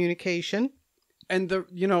for communication, and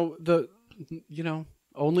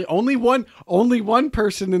only one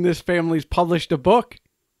person in this family's published a book.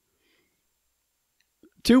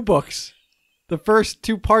 2 books. The first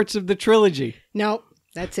 2 parts of the trilogy. No,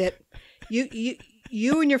 that's it.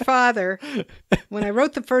 You and your father, when I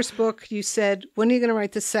wrote the first book, you said, when are you going to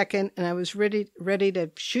write the second? And I was ready to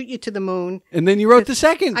shoot you to the moon. And then you wrote the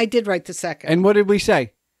second. I did write the second. And what did we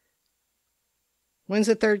say? When's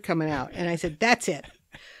the third coming out? And I said, that's it.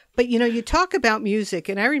 But, you talk about music,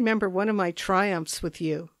 and I remember one of my triumphs with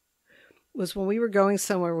you was when we were going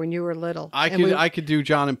somewhere when you were little. I could do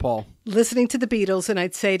John and Paul. Listening to the Beatles, and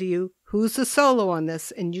I'd say to you, who's the solo on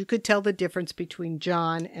this? And you could tell the difference between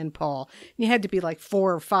John and Paul. And you had to be like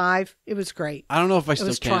 4 or 5. It was great. I don't know if I still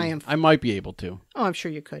can. Triumph. I might be able to. Oh, I'm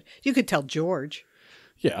sure you could. You could tell George.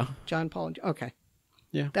 Yeah. John, Paul. Okay.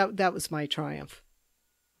 Yeah. That was my triumph.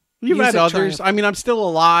 You've had others. Triumph. I mean, I'm still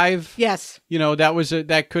alive. Yes.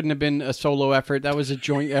 That couldn't have been a solo effort. That was a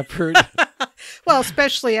joint effort. Well,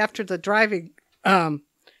 especially after the driving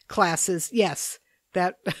classes. Yes.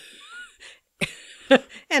 That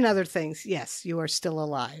and other things. Yes, you are still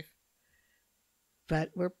alive.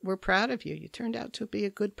 But we're proud of you. You turned out to be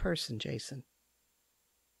a good person, Jason.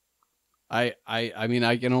 I mean,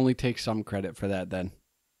 I can only take some credit for that then.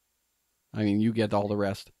 I mean, you get all the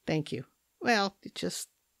rest. Thank you. Well,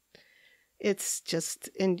 It's just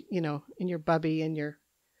in your bubby and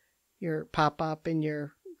your pop-up and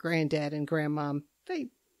your granddad and grandmom,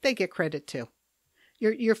 they get credit too.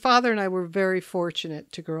 Your father and I were very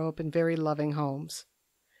fortunate to grow up in very loving homes,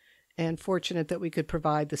 and fortunate that we could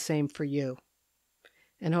provide the same for you.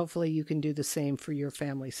 And hopefully you can do the same for your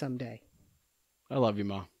family someday. I love you,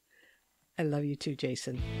 Ma. I love you too,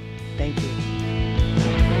 Jason. Thank you.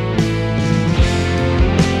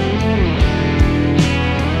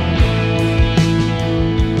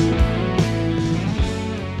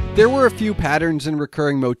 There were a few patterns and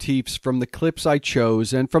recurring motifs from the clips I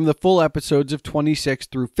chose and from the full episodes of 26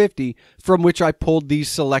 through 50 from which I pulled these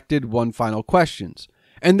selected one final questions.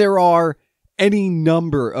 And there are any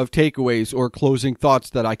number of takeaways or closing thoughts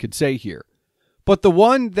that I could say here. But the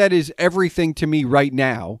one that is everything to me right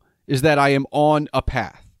now is that I am on a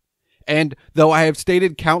path. And though I have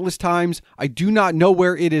stated countless times I do not know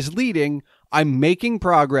where it is leading, I'm making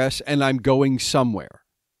progress and I'm going somewhere.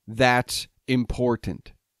 That's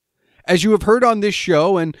important. As you have heard on this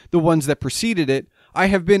show and the ones that preceded it, I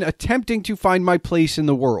have been attempting to find my place in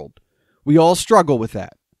the world. We all struggle with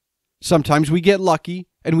that. Sometimes we get lucky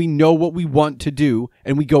and we know what we want to do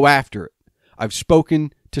and we go after it. I've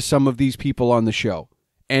spoken to some of these people on the show,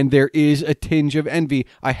 and there is a tinge of envy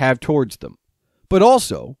I have towards them. But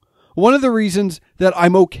also, one of the reasons that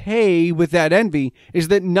I'm okay with that envy is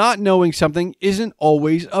that not knowing something isn't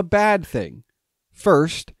always a bad thing.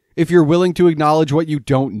 First, if you're willing to acknowledge what you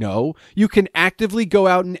don't know, you can actively go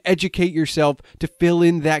out and educate yourself to fill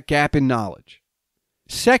in that gap in knowledge.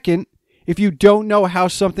 Second, if you don't know how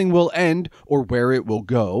something will end or where it will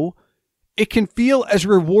go, it can feel as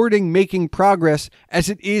rewarding making progress as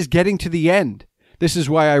it is getting to the end. This is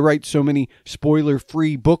why I write so many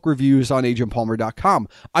spoiler-free book reviews on agentpalmer.com.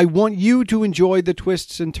 I want you to enjoy the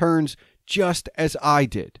twists and turns just as I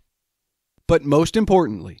did. But most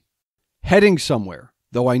importantly, heading somewhere,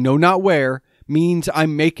 though I know not where, means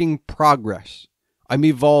I'm making progress. I'm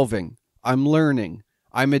evolving. I'm learning.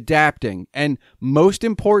 I'm adapting. And most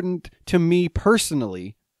important to me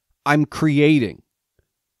personally, I'm creating.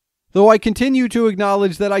 Though I continue to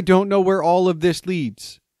acknowledge that I don't know where all of this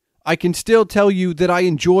leads, I can still tell you that I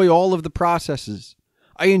enjoy all of the processes.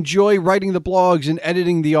 I enjoy writing the blogs and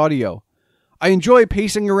editing the audio. I enjoy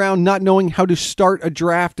pacing around not knowing how to start a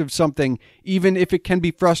draft of something, even if it can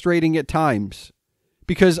be frustrating at times.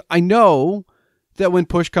 Because I know that when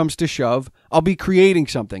push comes to shove, I'll be creating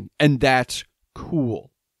something, and that's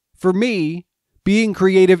cool. For me, being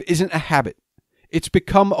creative isn't a habit. It's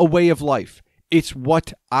become a way of life. It's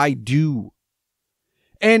what I do.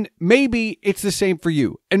 And maybe it's the same for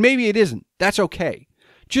you, and maybe it isn't. That's okay.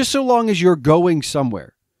 Just so long as you're going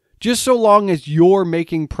somewhere. Just so long as you're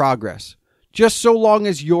making progress. Just so long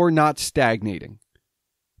as you're not stagnating.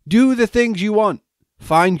 Do the things you want.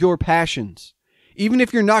 Find your passions. Even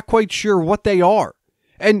if you're not quite sure what they are.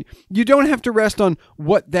 And you don't have to rest on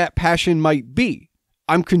what that passion might be.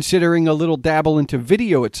 I'm considering a little dabble into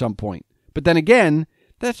video at some point. But then again,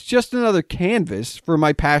 that's just another canvas for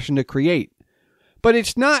my passion to create. But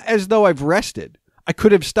it's not as though I've rested. I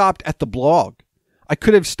could have stopped at the blog. I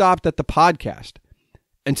could have stopped at the podcast.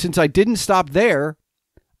 And since I didn't stop there,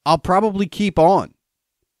 I'll probably keep on.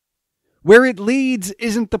 Where it leads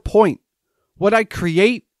isn't the point. What I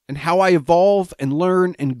create and how I evolve and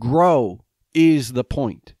learn and grow is the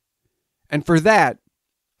point. And for that,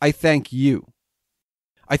 I thank you.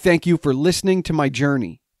 I thank you for listening to my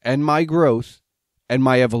journey and my growth and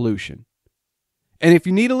my evolution. And if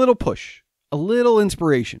you need a little push, a little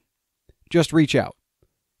inspiration, just reach out.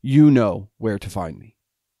 You know where to find me.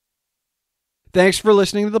 Thanks for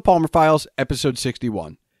listening to the Palmer Files, episode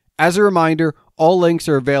 61. As a reminder, all links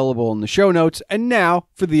are available in the show notes, and now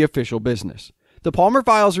for the official business. The Palmer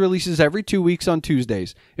Files releases every 2 weeks on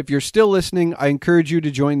Tuesdays. If you're still listening, I encourage you to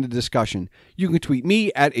join the discussion. You can tweet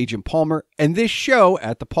me at Agent Palmer and this show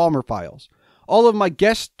at The Palmer Files. All of my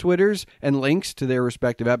guest Twitters and links to their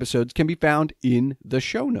respective episodes can be found in the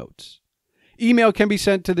show notes. Email can be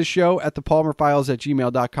sent to the show at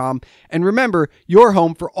thepalmerfiles@gmail.com. And remember, your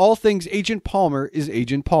home for all things Agent Palmer is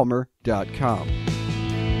agentpalmer.com.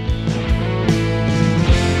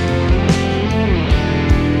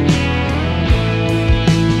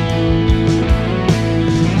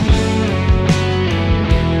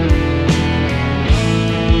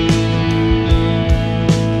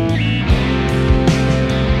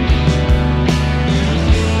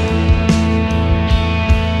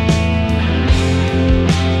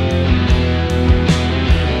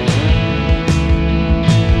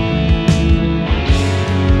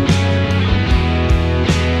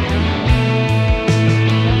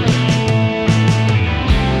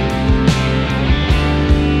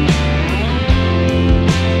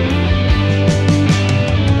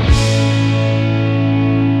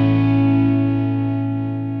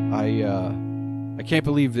 can't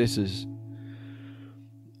believe this is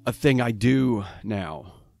a thing I do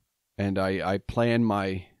now. And I plan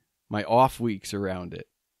my off weeks around it.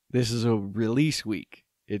 This is a release week.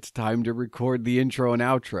 It's time to record the intro and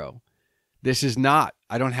outro. This is not.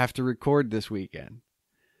 I don't have to record this weekend.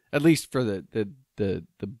 At least for the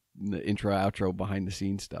intro outro behind the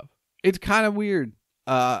scenes stuff. It's kind of weird.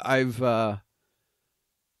 I've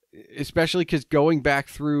especially because going back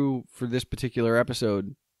through for this particular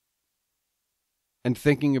episode and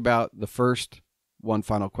thinking about the first One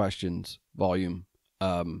Final Questions volume,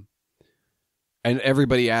 and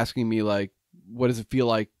everybody asking me like, what does it feel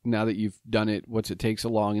like now that you've done it? What's it take so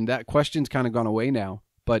long? And that question's kind of gone away now.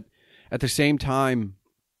 But at the same time,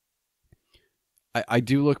 I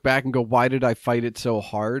do look back and go, why did I fight it so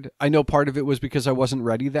hard? I know part of it was because I wasn't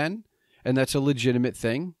ready then, and that's a legitimate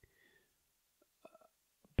thing.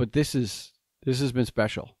 But this has been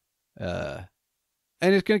special. And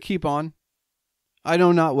it's going to keep on. I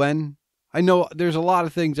know not when. I know there's a lot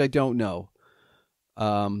of things I don't know.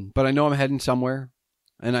 But I know I'm heading somewhere.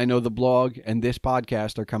 And I know the blog and this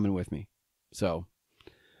podcast are coming with me. So,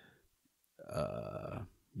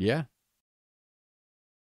 yeah,